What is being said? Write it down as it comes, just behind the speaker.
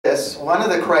one of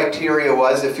the criteria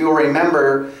was, if you'll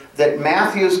remember, that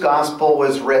Matthew's gospel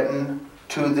was written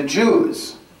to the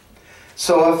Jews.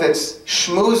 So if it's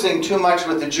schmoozing too much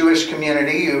with the Jewish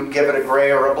community, you'd give it a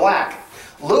gray or a black.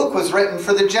 Luke was written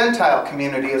for the Gentile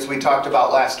community, as we talked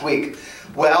about last week.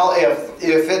 Well,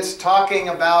 if it's talking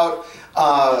about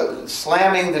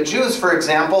slamming the Jews, for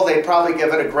example, they'd probably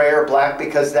give it a gray or black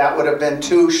because that would have been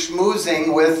too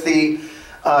schmoozing with the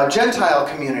Gentile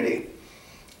community.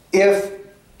 If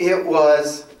it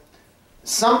was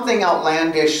something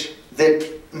outlandish that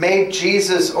made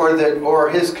Jesus or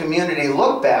his community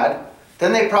look bad,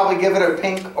 then they'd probably give it a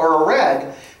pink or a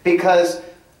red, because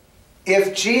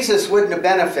if Jesus wouldn't have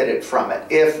benefited from it,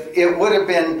 if it would have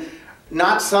been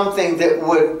not something that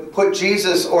would put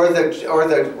Jesus or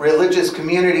the religious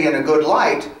community in a good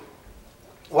light,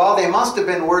 well, they must have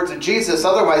been words of Jesus,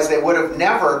 otherwise they would have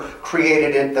never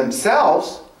created it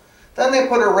themselves. Then they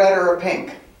put a red or a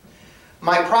pink.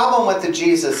 My problem with the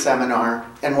Jesus Seminar,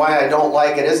 and why I don't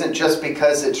like it, isn't just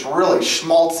because it's really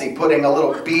schmaltzy putting a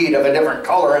little bead of a different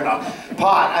color in a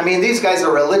pot. I mean, these guys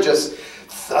are religious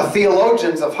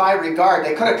theologians of high regard.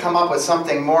 They could have come up with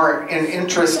something more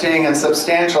interesting and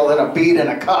substantial than a bead in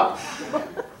a cup.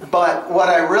 But what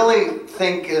I really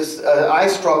think is, I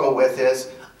struggle with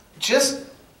is, just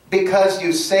because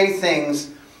you say things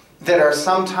that are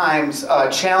sometimes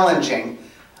challenging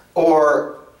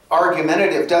or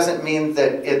argumentative doesn't mean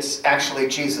that it's actually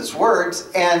Jesus' words.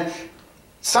 And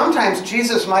sometimes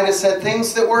Jesus might have said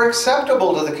things that were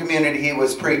acceptable to the community he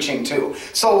was preaching to.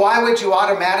 So why would you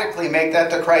automatically make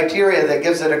that the criteria that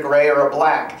gives it a gray or a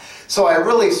black? So I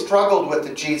really struggled with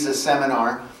the Jesus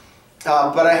Seminar.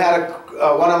 But I had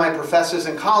one of my professors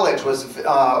in college was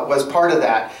part of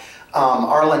that,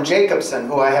 Arlen Jacobson,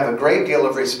 who I have a great deal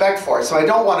of respect for. So I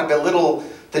don't want to belittle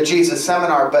the Jesus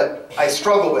Seminar, but I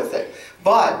struggle with it.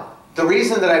 But the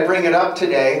reason that I bring it up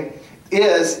today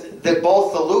is that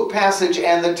both the Luke passage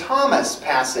and the Thomas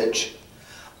passage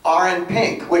are in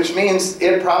pink, which means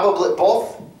it probably,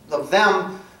 both of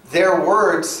them, their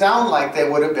words sound like they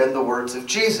would have been the words of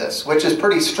Jesus, which is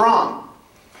pretty strong.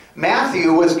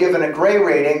 Matthew was given a gray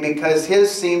rating because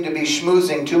his seemed to be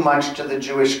schmoozing too much to the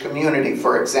Jewish community,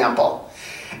 for example.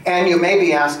 And you may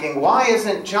be asking, why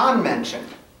isn't John mentioned?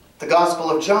 The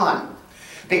Gospel of John.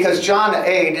 Because John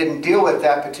A. didn't deal with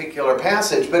that particular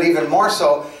passage, but even more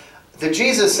so, the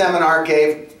Jesus Seminar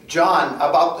gave John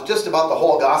just about the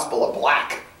whole Gospel a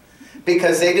black,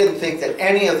 because they didn't think that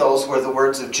any of those were the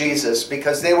words of Jesus,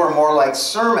 because they were more like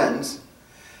sermons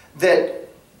that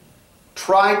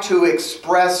tried to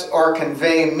express or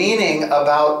convey meaning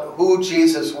about who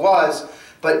Jesus was,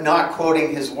 but not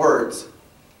quoting his words.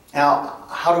 Now,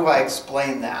 how do I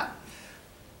explain that?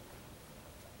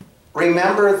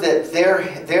 Remember that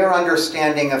their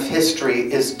understanding of history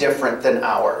is different than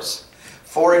ours.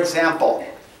 For example,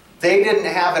 they didn't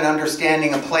have an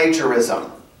understanding of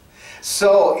plagiarism.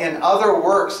 So in other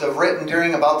works written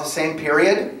during about the same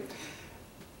period,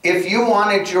 if you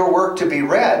wanted your work to be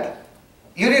read,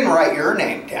 you didn't write your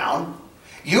name down.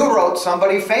 You wrote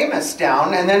somebody famous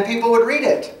down, and then people would read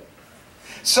it.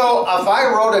 So if I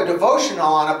wrote a devotional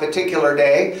on a particular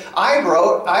day, I'd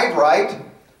write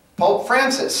Pope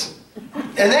Francis.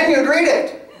 And then you'd read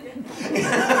it.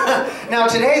 Now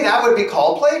today that would be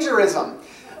called plagiarism.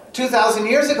 2,000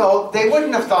 years ago, they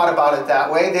wouldn't have thought about it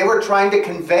that way. They were trying to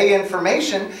convey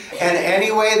information, and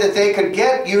any way that they could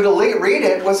get you to read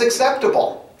it was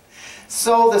acceptable.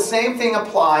 So the same thing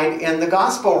applied in the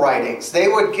gospel writings. They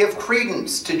would give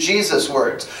credence to Jesus'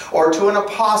 words or to an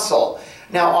apostle.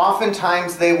 Now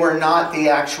oftentimes they were not the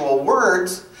actual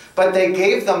words, but they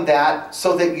gave them that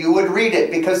so that you would read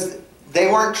it, because they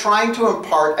weren't trying to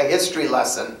impart a history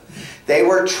lesson. They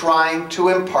were trying to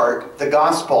impart the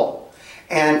gospel.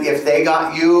 And if they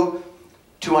got you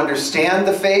to understand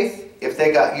the faith, if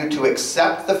they got you to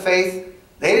accept the faith,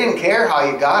 they didn't care how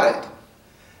you got it.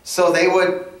 So they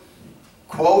would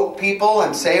quote people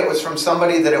and say it was from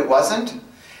somebody that it wasn't.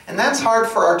 And that's hard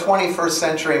for our 21st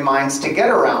century minds to get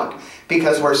around,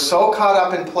 because we're so caught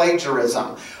up in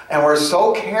plagiarism. And we're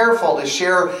so careful to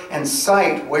share and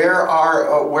cite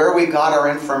where we got our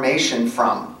information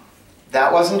from.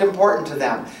 That wasn't important to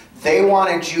them. They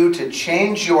wanted you to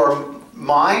change your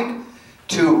mind,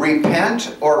 to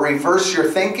repent or reverse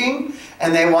your thinking,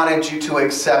 and they wanted you to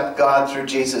accept God through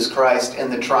Jesus Christ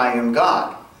in the triune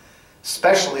God.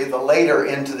 Especially the later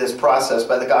into this process,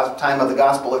 by the time of the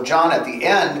Gospel of John at the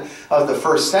end of the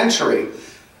 1st century.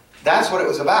 That's what it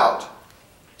was about.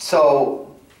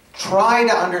 So try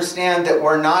to understand that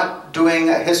we're not doing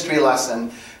a history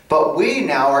lesson, but we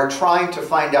now are trying to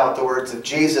find out the words of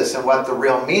Jesus and what the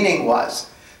real meaning was.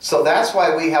 So that's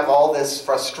why we have all this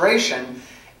frustration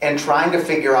and trying to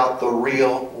figure out the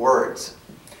real words.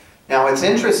 Now it's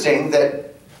interesting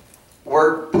that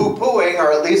we're poo-pooing,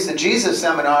 or at least the Jesus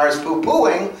Seminar is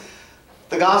poo-pooing,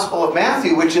 the Gospel of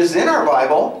Matthew, which is in our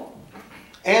Bible,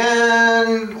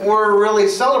 and we're really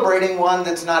celebrating one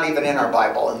that's not even in our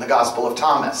Bible, in the Gospel of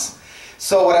Thomas.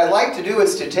 So what I'd like to do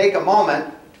is to take a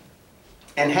moment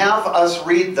and have us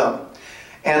read them.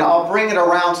 And I'll bring it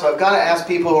around, so I've got to ask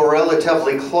people who are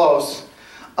relatively close.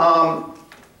 I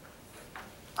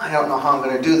don't know how I'm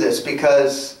going to do this,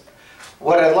 because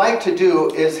what I'd like to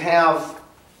do is have,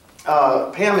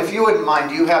 Pam, if you wouldn't mind,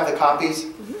 do you have the copies?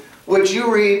 Mm-hmm. Would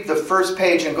you read the first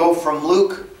page and go from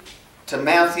Luke to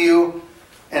Matthew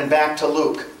and back to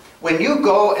Luke? When you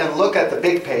go and look at the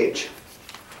big page,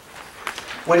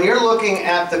 when you're looking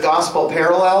at the gospel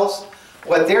parallels,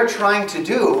 what they're trying to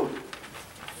do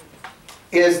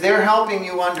is they're helping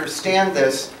you understand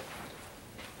this.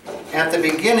 At the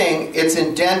beginning, it's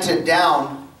indented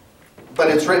down, but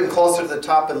it's written closer to the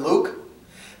top in Luke.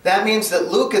 That means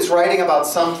that Luke is writing about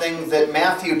something that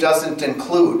Matthew doesn't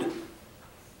include.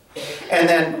 And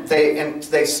then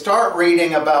they start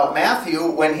reading about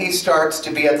Matthew when he starts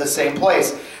to be at the same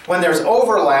place. When there's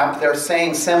overlap, they're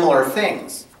saying similar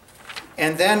things.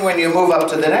 And then when you move up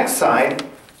to the next side,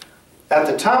 at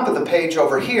the top of the page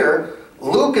over here,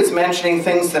 Luke is mentioning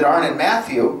things that aren't in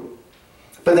Matthew,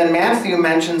 but then Matthew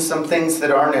mentions some things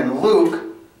that aren't in Luke,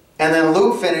 and then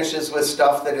Luke finishes with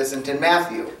stuff that isn't in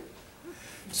Matthew.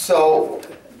 So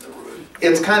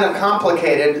it's kind of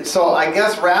complicated. So I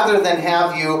guess rather than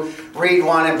have you read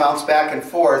one and bounce back and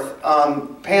forth,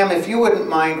 Pam, if you wouldn't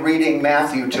mind reading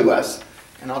Matthew to us,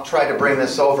 and I'll try to bring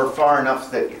this over far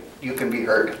enough that you can be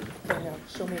heard. Now,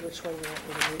 show me which one you want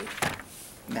me to read.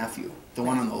 Matthew, the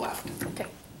one on the left. Okay.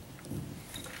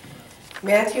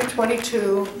 Matthew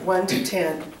 22,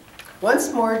 1-10.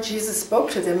 Once more Jesus spoke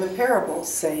to them in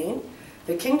parables, saying,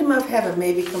 "The kingdom of heaven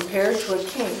may be compared to a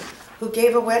king who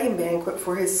gave a wedding banquet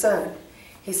for his son.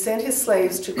 He sent his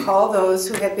slaves to call those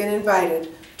who had been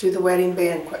invited to the wedding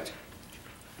banquet."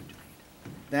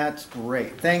 That's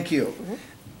great. Thank you. Mm-hmm.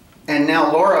 And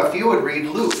now, Laura, if you would read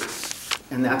Luke,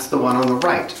 and that's the one on the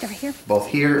right. Over here? Both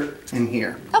here and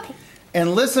here. Okay.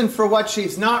 And listen for what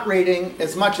she's not reading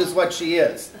as much as what she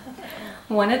is.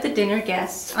 One of the dinner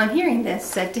guests, on hearing this,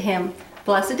 said to him,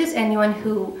 "Blessed is anyone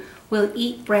who will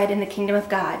eat bread in the kingdom of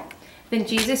God." Then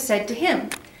Jesus said to him,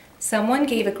 "Someone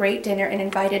gave a great dinner and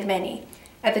invited many.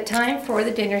 At the time for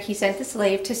the dinner, he sent the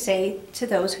slave to say to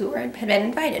those who had been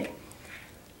invited,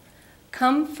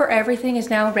 'Come, for everything is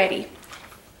now ready.'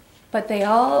 But they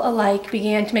all alike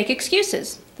began to make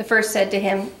excuses. The first said to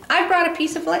him, I bought a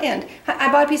piece of land.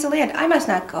 I must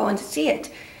not go and see it.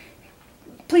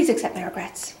 Please accept my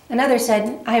regrets." Another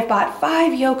said, "I have bought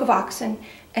 5 yoke of oxen,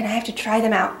 and I have to try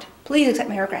them out. Please accept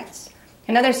my regrets."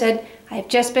 Another said, "I have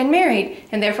just been married,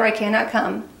 and therefore I cannot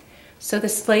come." So the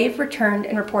slave returned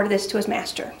and reported this to his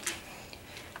master.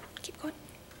 Keep going.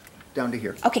 Down to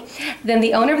here. Okay. Then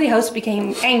the owner of the house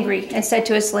became angry and said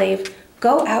to his slave,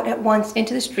 "Go out at once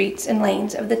into the streets and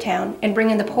lanes of the town and bring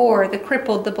in the poor, the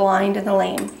crippled, the blind, and the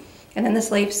lame." And then the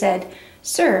slave said,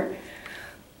 "Sir,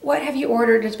 what have you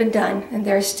ordered has been done, and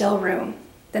there is still room."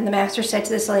 Then the master said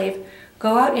to the slave,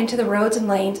 "Go out into the roads and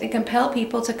lanes and compel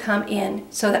people to come in,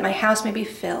 so that my house may be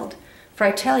filled. For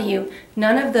I tell you,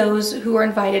 none of those who are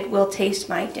invited will taste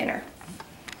my dinner."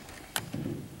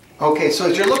 Okay, so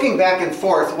as you're looking back and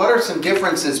forth, what are some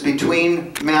differences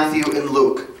between Matthew and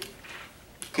Luke?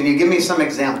 Can you give me some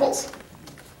examples?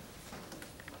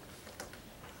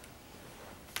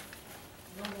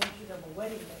 No mention of a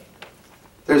wedding banquet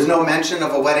There's no mention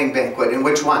of a wedding banquet. In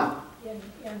which one?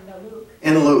 in Luke.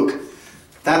 In Luke.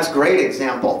 That's a great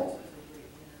example.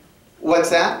 What's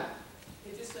that?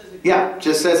 It just says Yeah,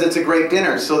 just says it's a great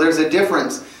dinner. So there's a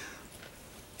difference.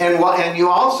 And you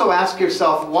also ask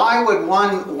yourself, why would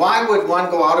one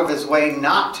go out of his way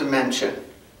not to mention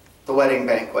the wedding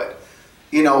banquet?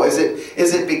 You know, is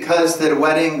it because the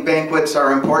wedding banquets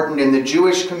are important in the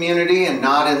Jewish community and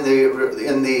not in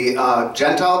the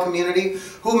Gentile community?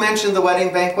 Who mentioned the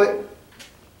wedding banquet?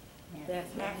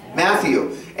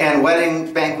 Matthew. And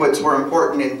wedding banquets were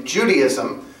important in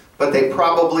Judaism, but they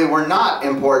probably were not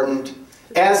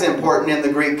as important in the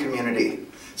Greek community.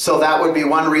 So that would be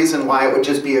one reason why it would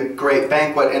just be a great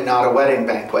banquet and not a wedding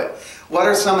banquet. What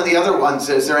are some of the other ones?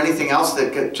 Is there anything else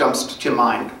that jumps to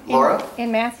mind? Laura?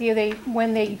 In Matthew,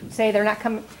 when they say they're not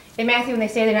coming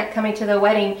to the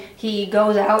wedding, he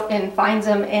goes out and finds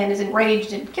them and is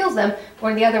enraged and kills them.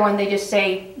 Or in the other one, they just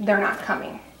say they're not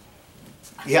coming.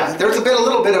 Yeah, there's a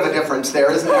little bit of a difference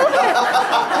there, isn't there?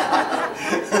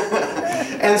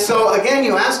 And so again,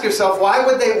 you ask yourself, why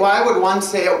would one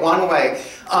say it one way?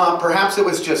 Perhaps it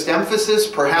was just emphasis.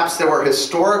 Perhaps there were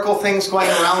historical things going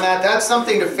around that. That's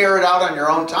something to ferret out on your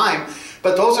own time.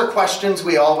 But those are questions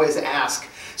we always ask.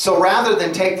 So rather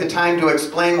than take the time to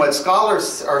explain what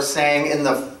scholars are saying in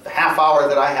the half hour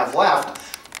that I have left,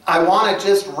 I want to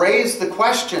just raise the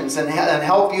questions and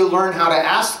help you learn how to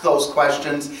ask those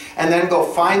questions and then go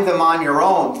find them on your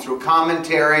own through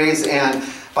commentaries and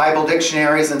Bible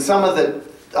dictionaries and some of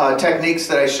the techniques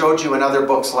that I showed you in other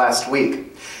books last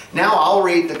week. Now I'll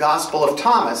read the Gospel of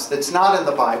Thomas that's not in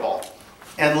the Bible.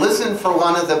 And listen for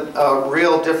one of the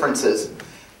real differences.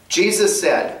 Jesus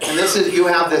said, and you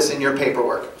have this in your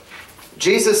paperwork.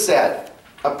 Jesus said,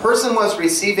 a person was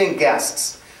receiving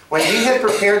guests. When he had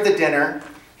prepared the dinner,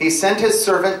 he sent his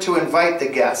servant to invite the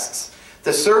guests.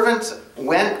 The servant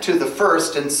went to the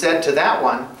first and said to that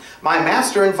one, my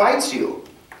master invites you.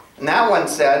 And that one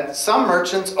said, some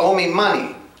merchants owe me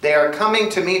money. They are coming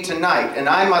to me tonight, and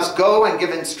I must go and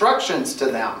give instructions to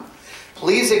them.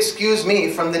 Please excuse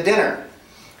me from the dinner.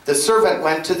 The servant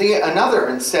went to another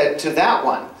and said to that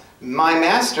one, my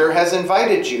master has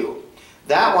invited you.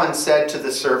 That one said to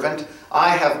the servant, I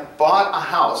have bought a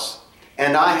house,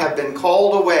 and I have been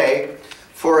called away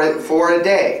for a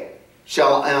day.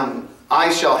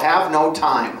 I shall have no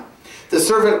time. The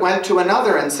servant went to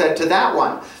another and said to that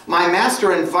one, my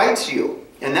master invites you.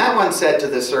 And that one said to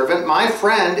the servant, my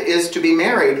friend is to be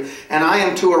married, and I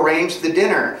am to arrange the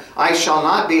dinner. I shall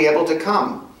not be able to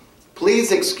come.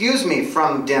 Please excuse me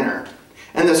from dinner.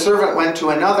 And the servant went to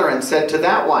another and said to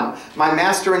that one, my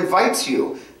master invites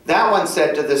you. That one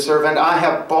said to the servant, I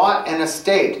have bought an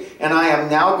estate, and I am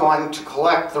now going to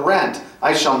collect the rent.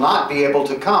 I shall not be able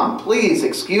to come. Please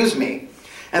excuse me.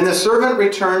 And the servant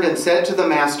returned and said to the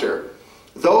master,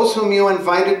 those whom you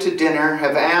invited to dinner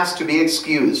have asked to be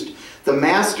excused. The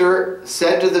master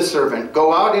said to the servant,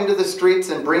 go out into the streets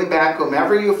and bring back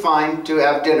whomever you find to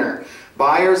have dinner.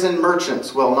 Buyers and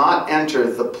merchants will not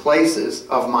enter the places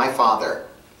of my Father.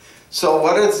 So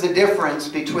what is the difference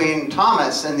between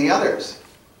Thomas and the others?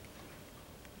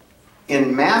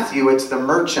 In Matthew, it's the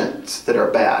merchants that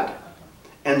are bad.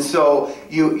 And so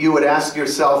you would ask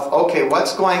yourself, okay,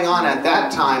 what's going on at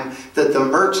that time that the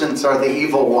merchants are the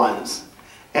evil ones?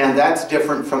 And that's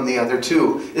different from the other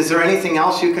two. Is there anything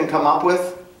else you can come up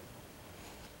with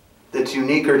that's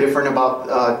unique or different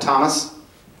about Thomas?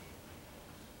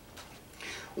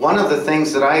 One of the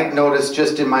things that I noticed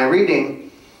just in my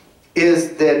reading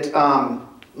is that,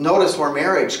 notice where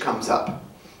marriage comes up.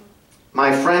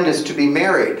 My friend is to be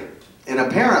married. And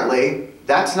apparently,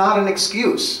 that's not an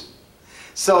excuse.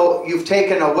 So you've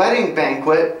taken a wedding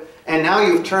banquet, and now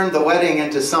you've turned the wedding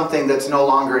into something that's no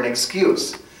longer an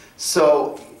excuse.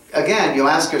 So again, you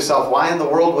ask yourself, why in the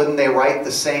world wouldn't they write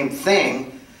the same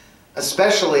thing,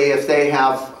 especially if they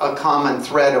have a common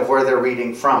thread of where they're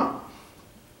reading from?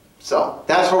 So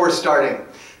that's where we're starting.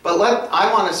 But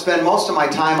I want to spend most of my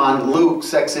time on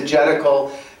Luke's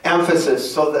exegetical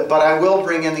emphasis, but I will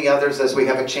bring in the others as we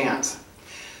have a chance.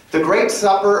 The Great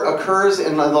Supper occurs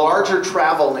in the larger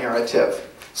travel narrative.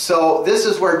 So this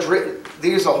is where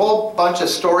there's a whole bunch of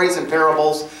stories and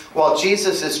parables while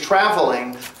Jesus is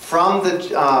traveling from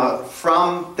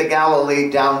the Galilee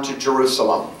down to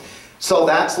Jerusalem. So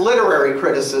that's literary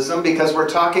criticism because we're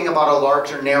talking about a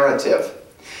larger narrative.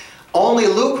 Only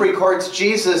Luke records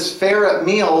Jesus'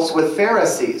 meals with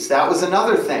Pharisees. That was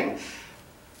another thing.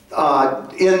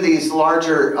 In these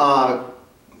larger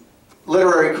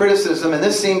literary criticism, and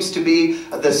this seems to be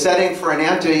the setting for an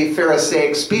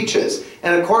anti-Pharisaic speeches.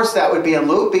 And of course that would be in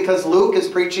Luke because Luke is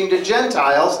preaching to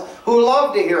Gentiles who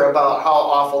love to hear about how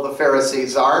awful the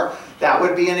Pharisees are. That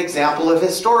would be an example of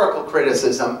historical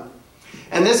criticism.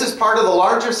 And this is part of the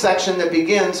larger section that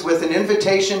begins with an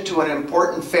invitation to an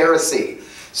important Pharisee.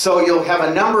 So you'll have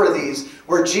a number of these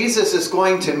where Jesus is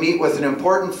going to meet with an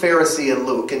important Pharisee in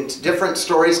Luke, and different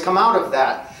stories come out of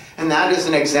that. And that is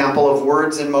an example of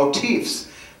words and motifs.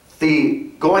 The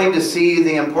going to see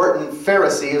the important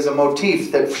Pharisee is a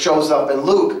motif that shows up in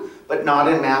Luke, but not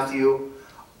in Matthew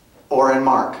or in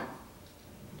Mark.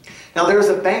 Now there's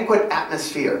a banquet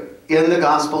atmosphere in the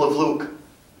Gospel of Luke.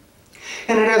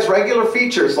 And it has regular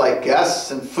features like guests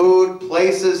and food,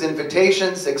 places,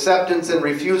 invitations, acceptance, and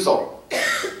refusal.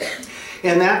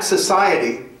 In that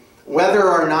society, whether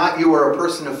or not you were a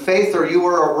person of faith or you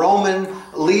were a Roman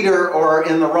leader or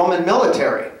in the Roman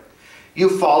military,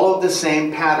 you followed the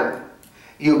same pattern.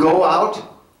 You go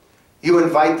out, you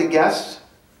invite the guests,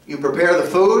 you prepare the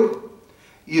food,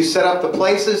 you set up the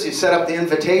places, you set up the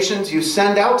invitations, you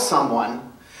send out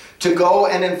someone to go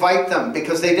and invite them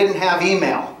because they didn't have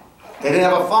email. They didn't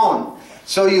have a phone.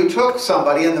 So you took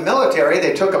somebody in the military,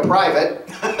 they took a private,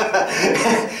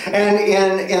 And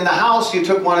in the house, you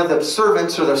took one of the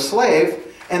servants or the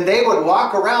slave, and they would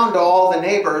walk around to all the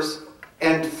neighbors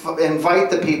and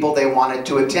invite the people they wanted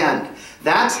to attend.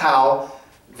 That's how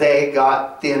they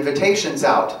got the invitations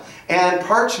out. And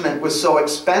parchment was so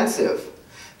expensive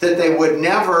that they would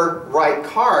never write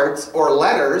cards or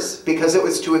letters because it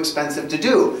was too expensive to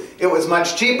do. It was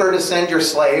much cheaper to send your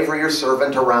slave or your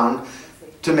servant around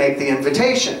to make the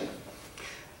invitation.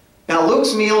 Now,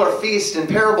 Luke's meal or feast in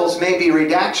parables may be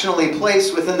redactionally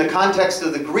placed within the context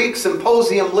of the Greek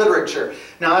symposium literature.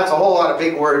 Now, that's a whole lot of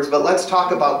big words, but let's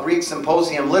talk about Greek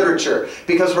symposium literature.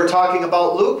 Because we're talking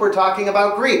about Luke, we're talking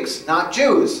about Greeks, not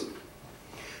Jews.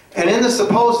 And in the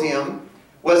symposium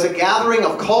was a gathering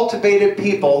of cultivated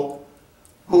people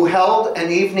who held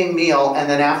an evening meal, and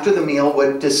then after the meal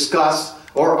would discuss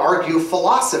or argue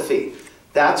philosophy.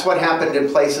 That's what happened in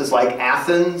places like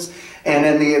Athens and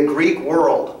in the Greek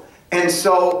world. And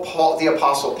so the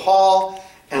Apostle Paul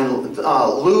and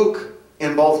Luke,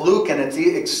 in both Luke and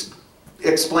it's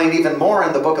explained even more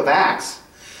in the book of Acts,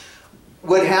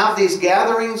 would have these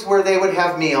gatherings where they would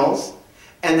have meals,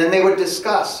 and then they would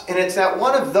discuss. And it's at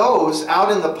one of those out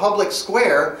in the public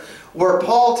square where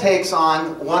Paul takes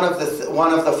on one of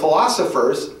the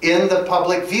philosophers in the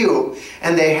public view,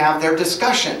 and they have their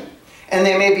discussion. And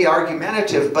they may be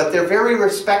argumentative, but they're very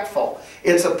respectful.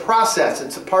 It's a process.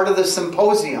 It's a part of the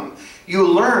symposium. You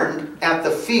learned at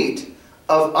the feet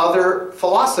of other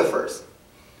philosophers.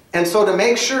 And so to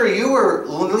make sure you were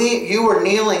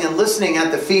kneeling and listening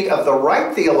at the feet of the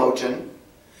right theologian,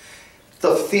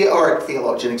 the philosopher,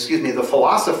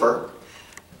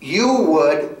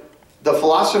 the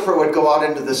philosopher would go out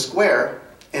into the square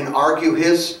and argue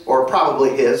his, or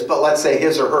probably his, but let's say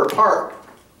his or her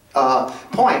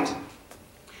point.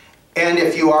 And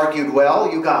if you argued well,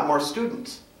 you got more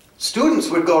students. Students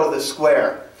would go to the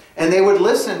square, and they would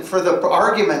listen for the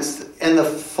arguments and the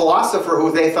philosopher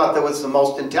who they thought that was the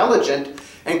most intelligent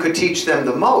and could teach them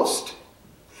the most.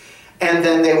 And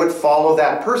then they would follow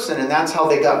that person, and that's how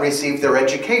they received their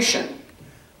education.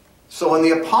 So when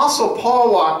the Apostle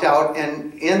Paul walked out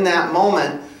and in that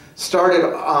moment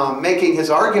started making his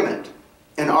argument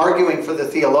and arguing for the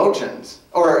theologians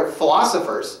or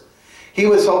philosophers, he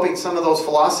was hoping some of those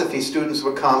philosophy students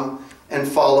would come and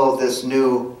follow this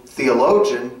new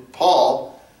theologian,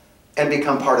 Paul, and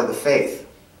become part of the faith.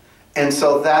 And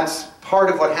so that's part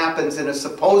of what happens in a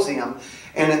symposium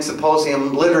and in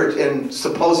symposium literature, in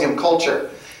symposium culture.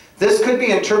 This could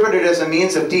be interpreted as a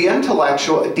means of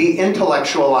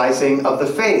de-intellectualizing of the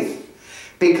faith,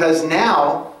 because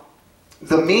now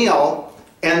the meal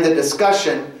and the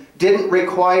discussion didn't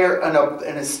require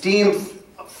an esteemed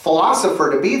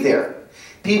philosopher to be there.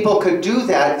 People could do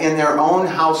that in their own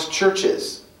house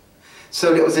churches.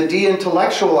 So it was a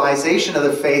de-intellectualization of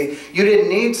the faith. You didn't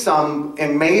need some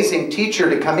amazing teacher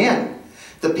to come in.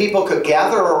 The people could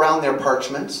gather around their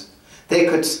parchments. They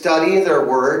could study their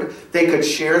word. They could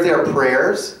share their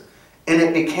prayers. And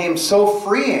it became so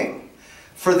freeing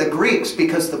for the Greeks,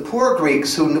 because the poor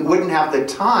Greeks who wouldn't have the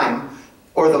time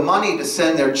or the money to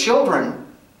send their children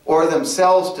or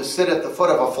themselves to sit at the foot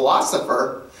of a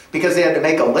philosopher because they had to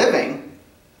make a living,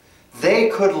 they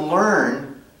could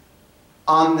learn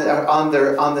on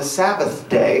the Sabbath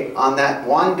day, on that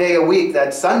one day a week,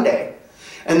 that Sunday.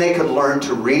 And they could learn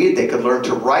to read, they could learn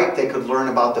to write, they could learn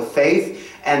about the faith,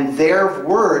 and their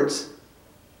words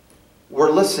were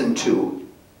listened to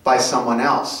by someone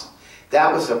else.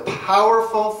 That was a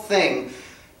powerful thing,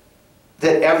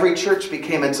 that every church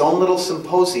became its own little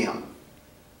symposium.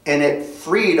 And it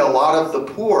freed a lot of the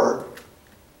poor,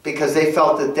 because they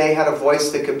felt that they had a voice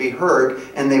that could be heard,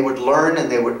 and they would learn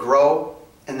and they would grow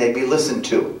and they'd be listened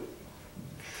to.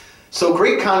 So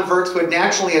Greek converts would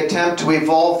naturally attempt to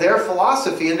evolve their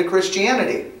philosophy into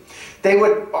Christianity. They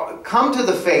would come to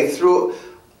the faith through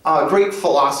Greek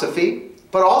philosophy,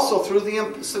 but also through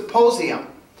the symposium.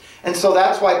 And so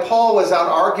that's why Paul was out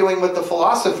arguing with the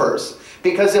philosophers,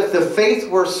 because if the faith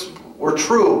were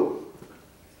true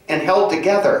and held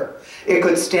together, it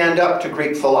could stand up to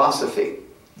Greek philosophy.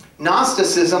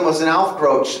 Gnosticism was an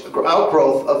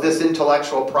outgrowth of this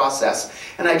intellectual process.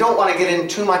 And I don't want to get in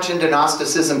too much into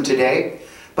Gnosticism today,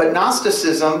 but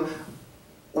Gnosticism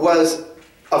was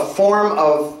a form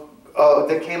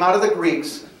that came out of the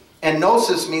Greeks, and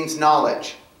gnosis means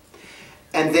knowledge.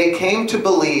 And they came to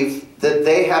believe that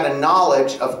they had a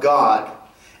knowledge of God,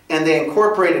 and they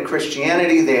incorporated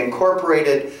Christianity, they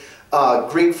incorporated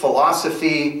Greek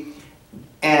philosophy,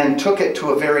 and took it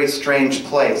to a very strange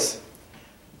place.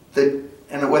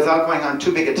 And without going on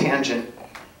too big a tangent,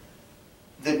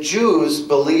 the Jews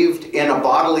believed in a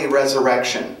bodily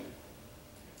resurrection.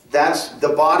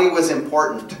 The body was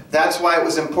important. That's why it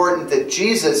was important that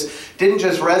Jesus didn't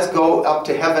just go up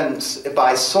to heaven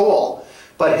by soul,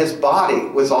 but his body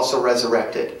was also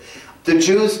resurrected. The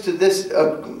Jews to this,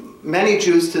 many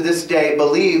Jews to this day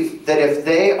believe that if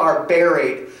they are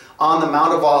buried on the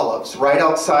Mount of Olives, right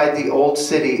outside the old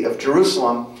city of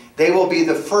Jerusalem, they will be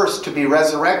the first to be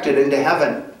resurrected into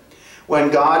heaven.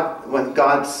 When God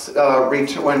comes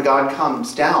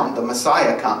down, the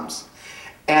Messiah comes,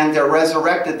 and they're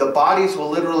resurrected, the bodies will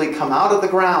literally come out of the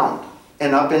ground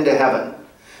and up into heaven.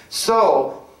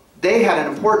 So they had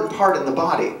an important part in the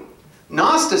body.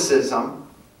 Gnosticism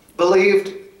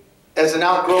believed, as an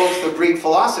outgrowth of Greek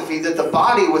philosophy, that the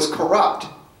body was corrupt.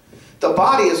 The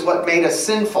body is what made us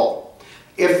sinful.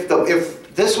 If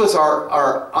this was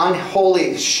our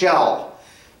unholy shell,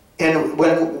 and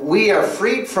when we are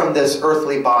freed from this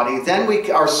earthly body, then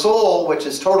our soul, which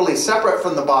is totally separate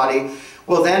from the body,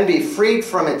 will then be freed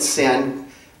from its sin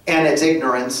and its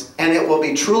ignorance, and it will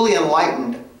be truly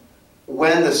enlightened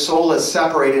when the soul is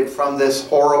separated from this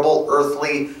horrible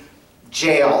earthly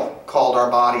jail called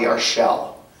our body, our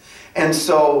shell. And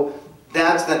so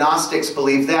that's the Gnostics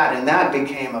believe that, and that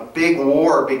became a big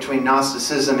war between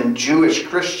Gnosticism and Jewish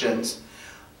Christians.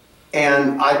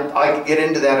 And I could get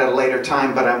into that at a later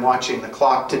time, but I'm watching the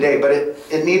clock today. But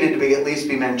it needed to at least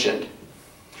be mentioned.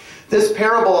 This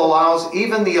parable allows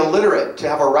even the illiterate to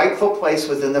have a rightful place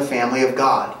within the family of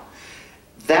God.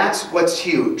 That's what's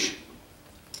huge.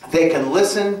 They can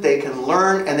listen, they can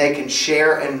learn, and they can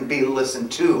share and be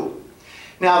listened to.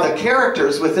 Now the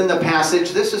characters within the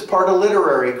passage, this is part of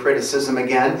literary criticism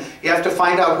again. You have to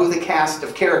find out who the cast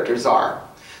of characters are.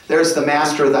 There's the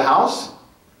master of the house,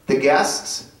 the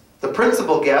guests, the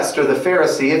principal guest, or the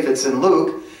Pharisee if it's in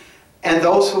Luke, and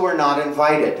those who are not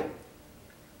invited.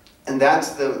 And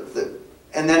that's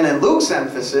and then in Luke's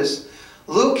emphasis,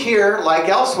 Luke here, like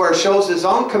elsewhere, shows his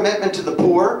own commitment to the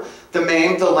poor, the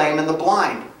maimed, the lame, and the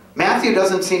blind. Matthew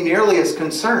doesn't seem nearly as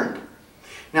concerned.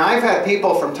 Now, I've had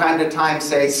people from time to time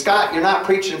say, Scott, you're not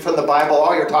preaching from the Bible,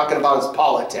 all you're talking about is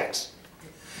politics.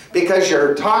 Because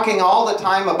you're talking all the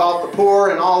time about the poor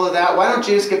and all of that, why don't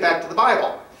you just get back to the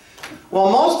Bible?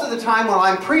 Well, most of the time when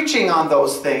I'm preaching on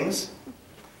those things,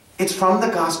 it's from the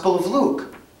Gospel of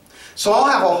Luke. So I'll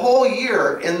have a whole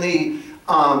year in the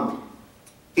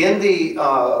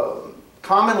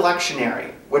common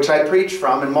lectionary, which I preach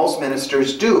from, and most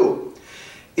ministers do.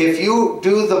 If you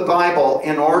do the Bible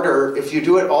in order, if you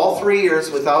do it all 3 years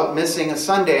without missing a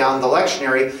Sunday on the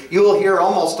lectionary, you will hear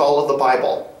almost all of the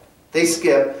Bible. They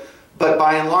skip, but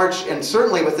by and large, and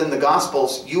certainly within the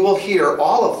Gospels, you will hear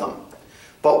all of them.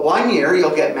 But 1 year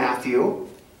you'll get Matthew,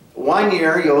 1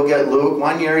 year you'll get Luke,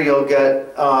 1 year you'll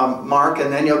get Mark,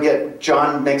 and then you'll get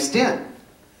John mixed in.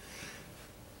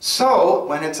 So,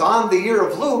 when it's on the year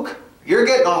of Luke, you're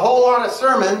getting a whole lot of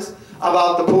sermons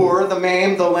about the poor, the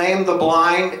maimed, the lame, the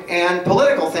blind, and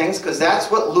political things, because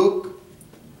that's what Luke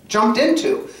jumped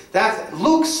into.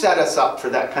 Luke set us up for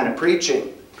that kind of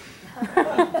preaching.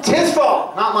 It's his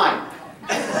fault, not mine.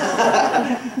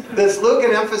 This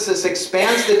Lucan emphasis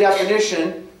expands the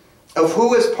definition of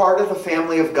who is part of the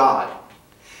family of God.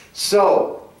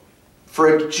 So,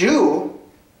 for a Jew,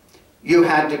 you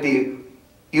had to be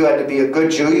a good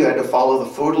Jew, you had to follow the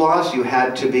food laws, you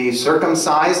had to be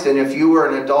circumcised, and if you were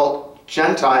an adult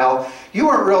Gentile, you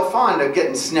weren't real fond of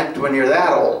getting snipped when you're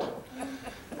that old.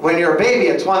 When you're a baby,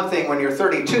 it's one thing. When you're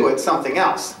 32, it's something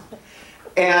else.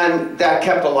 And that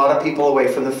kept a lot of people away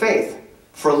from the faith.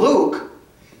 For Luke,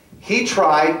 he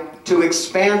tried to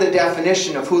expand the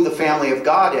definition of who the family of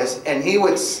God is, and he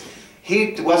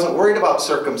wasn't worried about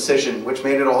circumcision, which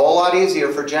made it a whole lot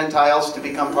easier for Gentiles to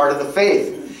become part of the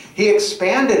faith. He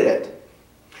expanded it.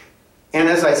 And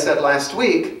as I said last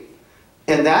week,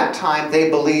 in that time they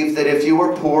believed that if you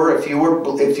were poor, if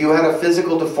you had a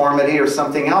physical deformity or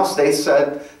something else, they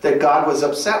said that God was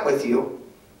upset with you.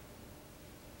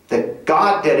 That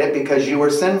God did it because you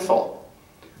were sinful.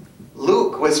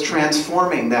 Luke was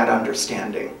transforming that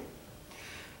understanding.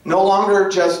 No longer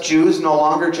just Jews, no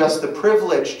longer just the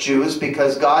privileged Jews,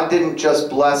 because God didn't just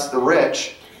bless the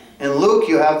rich. In Luke,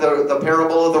 you have the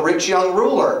parable of the rich young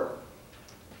ruler.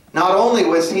 Not only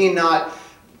was he not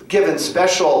given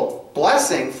special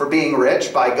blessing for being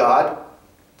rich by God,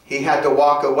 he had to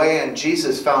walk away, and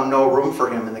Jesus found no room for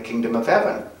him in the kingdom of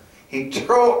heaven. He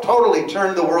totally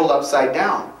turned the world upside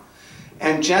down.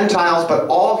 And Gentiles, but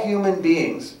all human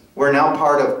beings, were now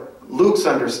part of Luke's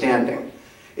understanding.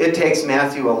 It takes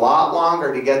Matthew a lot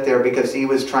longer to get there because he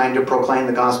was trying to proclaim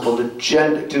the gospel to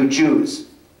Jews.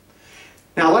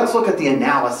 Now let's look at the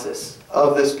analysis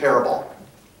of this parable.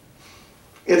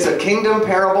 It's a kingdom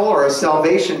parable or a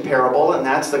salvation parable, and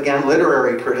that's, again,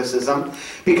 literary criticism,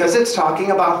 because it's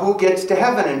talking about who gets to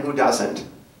heaven and who doesn't.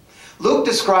 Luke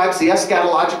describes the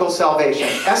eschatological salvation.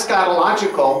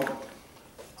 Eschatological,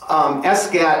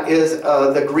 eschat is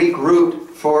the Greek root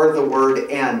for the word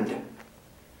end.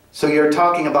 So you're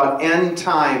talking about end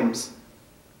times,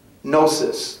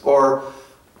 gnosis, or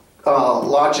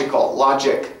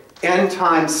logic, end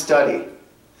time study.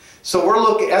 So we're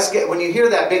looking, when you hear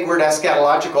that big word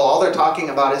eschatological, all they're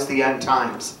talking about is the end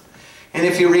times. And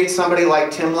if you read somebody like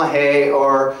Tim LaHaye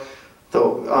or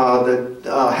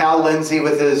Hal Lindsey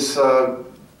with his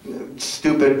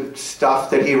stupid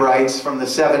stuff that he writes from the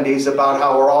 70s about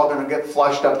how we're all going to get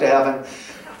flushed up to heaven,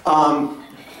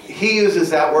 he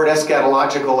uses that word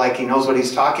eschatological like he knows what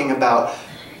he's talking about.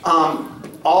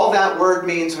 All that word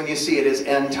means when you see it is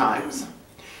end times.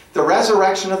 The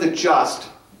resurrection of the just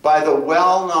by the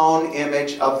well-known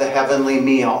image of the heavenly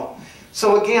meal.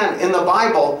 So again, in the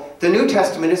Bible, the New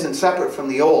Testament isn't separate from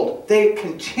the Old. They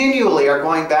continually are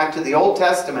going back to the Old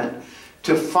Testament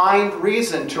to find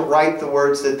reason to write the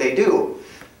words that they do.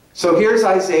 So here's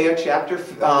Isaiah chapter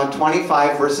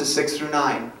 25, verses 6 through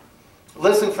 9.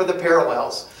 Listen for the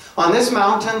parallels. On this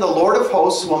mountain the Lord of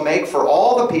hosts will make for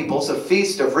all the peoples a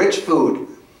feast of rich food,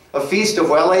 a feast of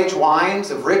well-aged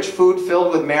wines, of rich food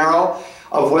filled with marrow,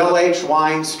 of well-aged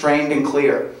wine strained and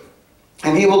clear.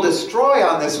 And he will destroy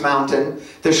on this mountain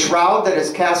the shroud that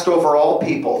is cast over all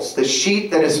peoples, the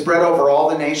sheet that is spread over all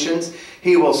the nations.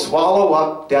 He will swallow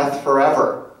up death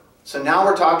forever. So now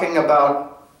we're talking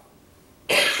about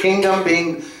kingdom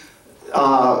being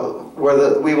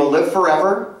where we will live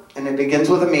forever, and it begins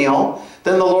with a meal.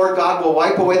 Then the Lord God will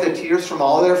wipe away the tears from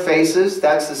all their faces.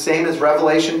 That's the same as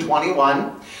Revelation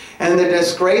 21. And the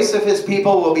disgrace of his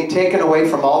people will be taken away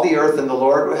from all the earth, and the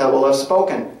Lord will have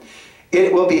spoken.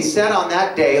 It will be said on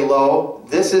that day, Lo,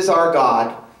 this is our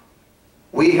God.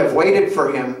 We have waited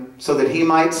for him so that he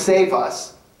might save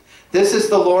us. This is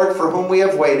the Lord for whom we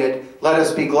have waited. Let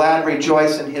us be glad,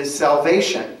 rejoice in his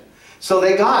salvation. So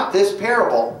they got this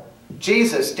parable,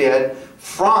 Jesus did,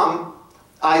 from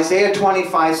Isaiah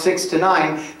 25, 6 to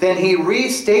 9. Then he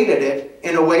restated it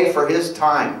in a way for his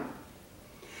time.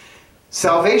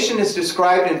 Salvation is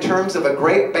described in terms of a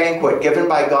great banquet given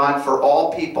by God for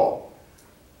all people.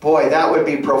 Boy, that would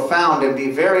be profound and be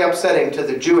very upsetting to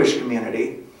the Jewish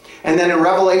community. And then in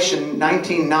Revelation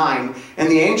 19:9, and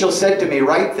the angel said to me,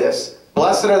 write this,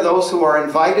 blessed are those who are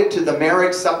invited to the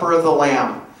marriage supper of the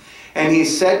Lamb. And he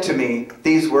said to me,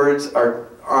 these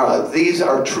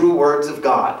are true words of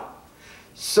God.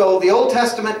 So the Old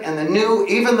Testament and the New,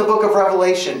 even the book of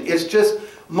Revelation, is just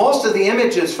most of the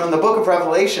images from the book of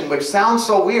Revelation, which sound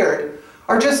so weird,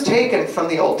 are just taken from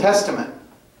the Old Testament.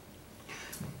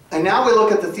 And now we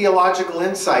look at the theological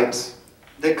insights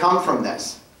that come from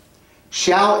this.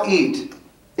 Shall eat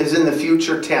is in the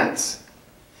future tense,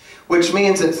 which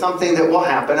means it's something that will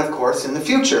happen, of course, in the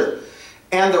future.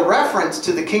 And the reference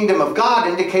to the kingdom of God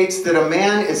indicates that a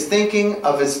man is thinking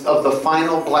of the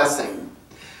final blessing.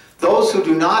 Those who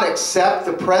do not accept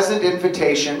the present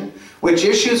invitation, which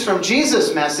issues from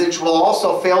Jesus' message, will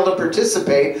also fail to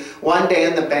participate one day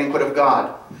in the banquet of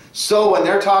God. So when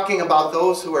they're talking about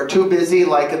those who are too busy,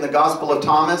 like in the Gospel of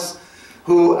Thomas,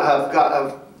 who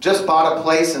have just bought a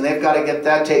place and they've got to get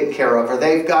that taken care of, or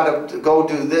they've got to go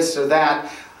do this or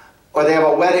that, or they have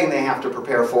a wedding they have to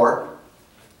prepare for,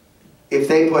 if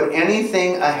they put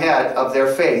anything ahead of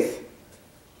their faith,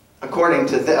 according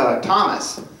to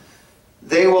Thomas,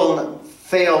 they will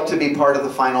fail to be part of the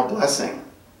final blessing.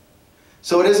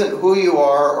 So it isn't who you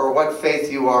are or what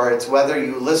faith you are, it's whether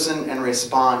you listen and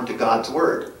respond to God's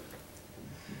word.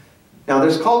 Now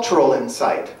there's cultural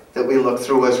insight that we look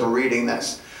through as we're reading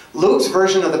this. Luke's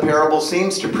version of the parable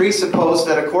seems to presuppose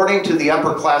that according to the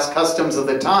upper class customs of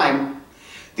the time,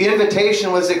 the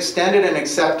invitation was extended and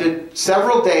accepted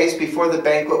several days before the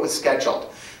banquet was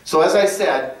scheduled. So as I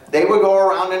said, they would go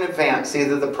around in advance,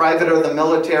 either the private or the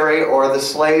military or the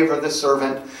slave or the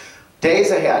servant,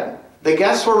 days ahead. The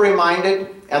guests were reminded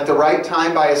at the right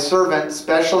time by a servant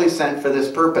specially sent for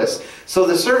this purpose. So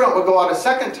the servant would go out a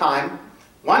second time,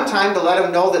 one time to let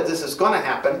him know that this is going to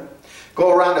happen,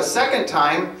 go around a second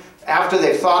time after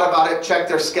they've thought about it, checked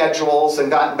their schedules, and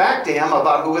gotten back to him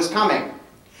about who was coming.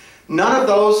 None of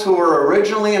those who were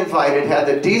originally invited had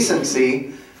the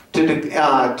decency to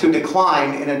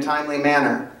decline in a timely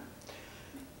manner.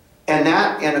 And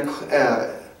that,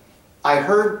 I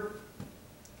heard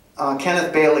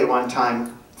Kenneth Bailey one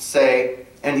time say,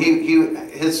 and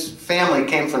his family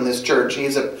came from this church.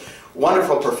 He's a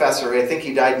wonderful professor. I think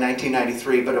he died in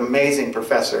 1993, but amazing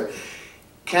professor.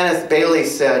 Kenneth Bailey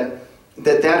said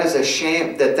that is a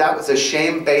shame, that was a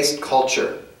shame-based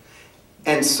culture.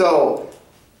 And so,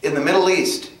 in the Middle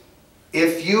East,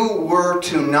 if you were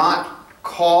to not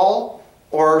call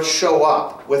or show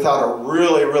up without a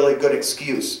really, really good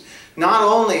excuse, not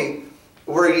only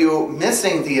were you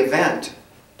missing the event,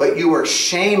 but you were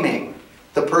shaming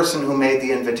the person who made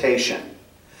the invitation.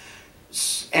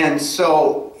 And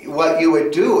so what you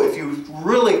would do if you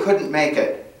really couldn't make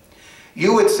it,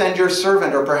 you would send your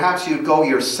servant, or perhaps you'd go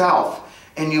yourself,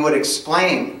 and you would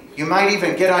explain. You might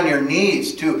even get on your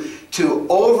knees to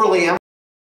overly emphasize